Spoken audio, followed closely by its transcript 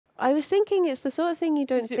I was thinking it's the sort of thing you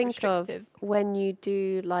don't It's a bit think of restrictive. when you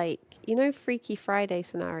do like, you know, Freaky Friday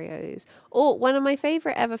scenarios. Or one of my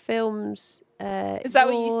favorite ever films. Is that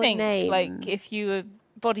what you Your think? Name. Like, if you were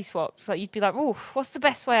body swapped, like you'd be like, "Oh, what's the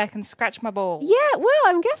best way I can scratch my balls?" Yeah, well,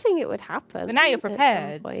 I'm guessing it would happen. But now you're at some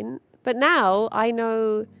prepared. point. But now I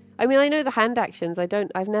know. I mean, I know the hand actions.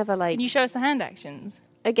 I've never like. Can you show us the hand actions?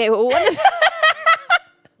 Okay, well, one of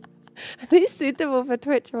are these suitable for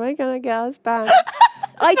Twitch? Am I gonna get us banned?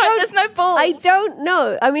 There's no balls. I don't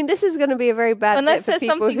know. I mean, this is going to be a very bad Unless bit for there's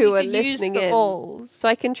people something who you are could use listening for in. balls. So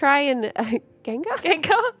I can try and Gengar.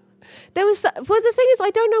 Gengar? There was well, the thing is,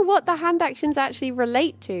 I don't know what the hand actions actually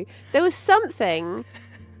relate to. There was something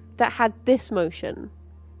that had this motion.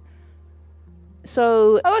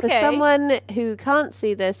 So for someone who can't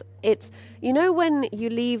see this, it's, you know, when you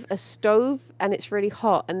leave a stove and it's really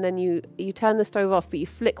hot, and then you turn the stove off, but you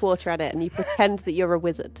flick water at it and you pretend that you're a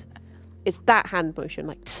wizard. It's that hand motion,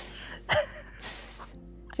 like. Tss, tss. Do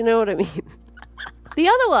you know what I mean? The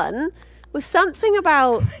other one was something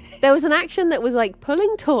about, there was an action that was like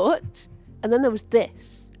pulling taut, and then there was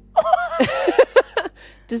this.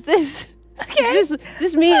 Does this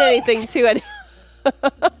mean anything to anyone?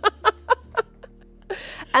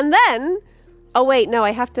 And then, oh wait, no,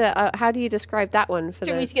 I have to. How do you describe that one for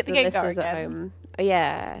Do you want me to get the listeners Gengar at again? home?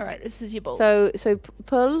 Yeah. All right, this is your ball. So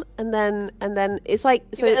pull, and then it's like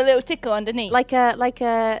Give it a little tickle underneath. like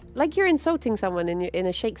you're insulting someone in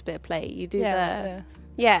a Shakespeare play. You do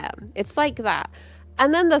yeah, it's like that.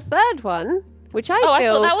 And then the third one, which I thought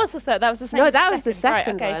feel that was the third. That was the same. No, as that was the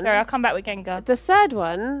second right, okay, one. sorry, I'll come back with Gengar. the third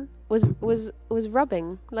one was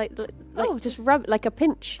rubbing, like just rub, like a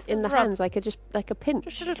pinch in the rub. hands, like a pinch.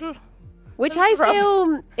 Just a little. Which little I rub.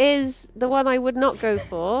 feel is the one I would not go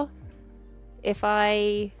for if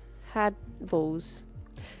I had balls.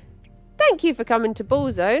 Thank you for coming to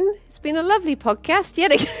Ball Zone. It's been a lovely podcast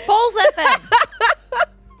yet again. Balls FM.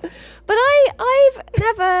 But I've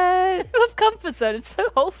never... I love Comfort Zone. It's so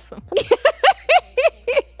wholesome.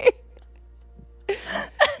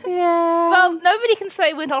 Yeah. Well, nobody can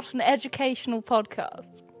say we're not an educational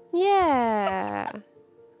podcast. Yeah.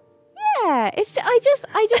 Yeah. It's I just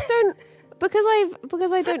don't because I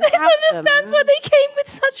don't This have understands them. why they came with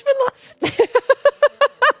such velocity.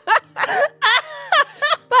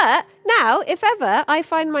 But now, if ever I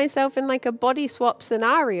find myself in like a body swap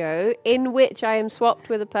scenario in which I am swapped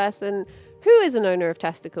with a person who is an owner of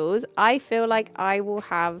testicles, I feel like I will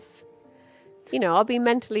have, I'll be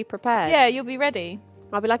mentally prepared. Yeah, you'll be ready.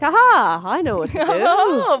 I'll be like, aha, I know what to do.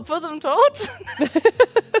 Oh, put them torch.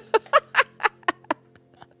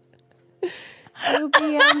 It'll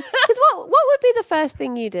be, 'cause what would be the first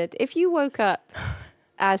thing you did if you woke up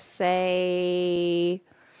as, say,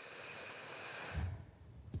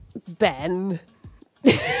 Ben?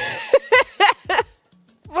 Well,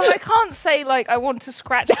 I can't say, like, I want to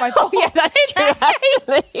scratch my balls. Yeah, that's true,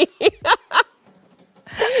 actually.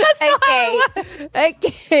 That's not how it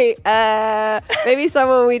works. Okay. Maybe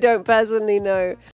someone we don't personally know.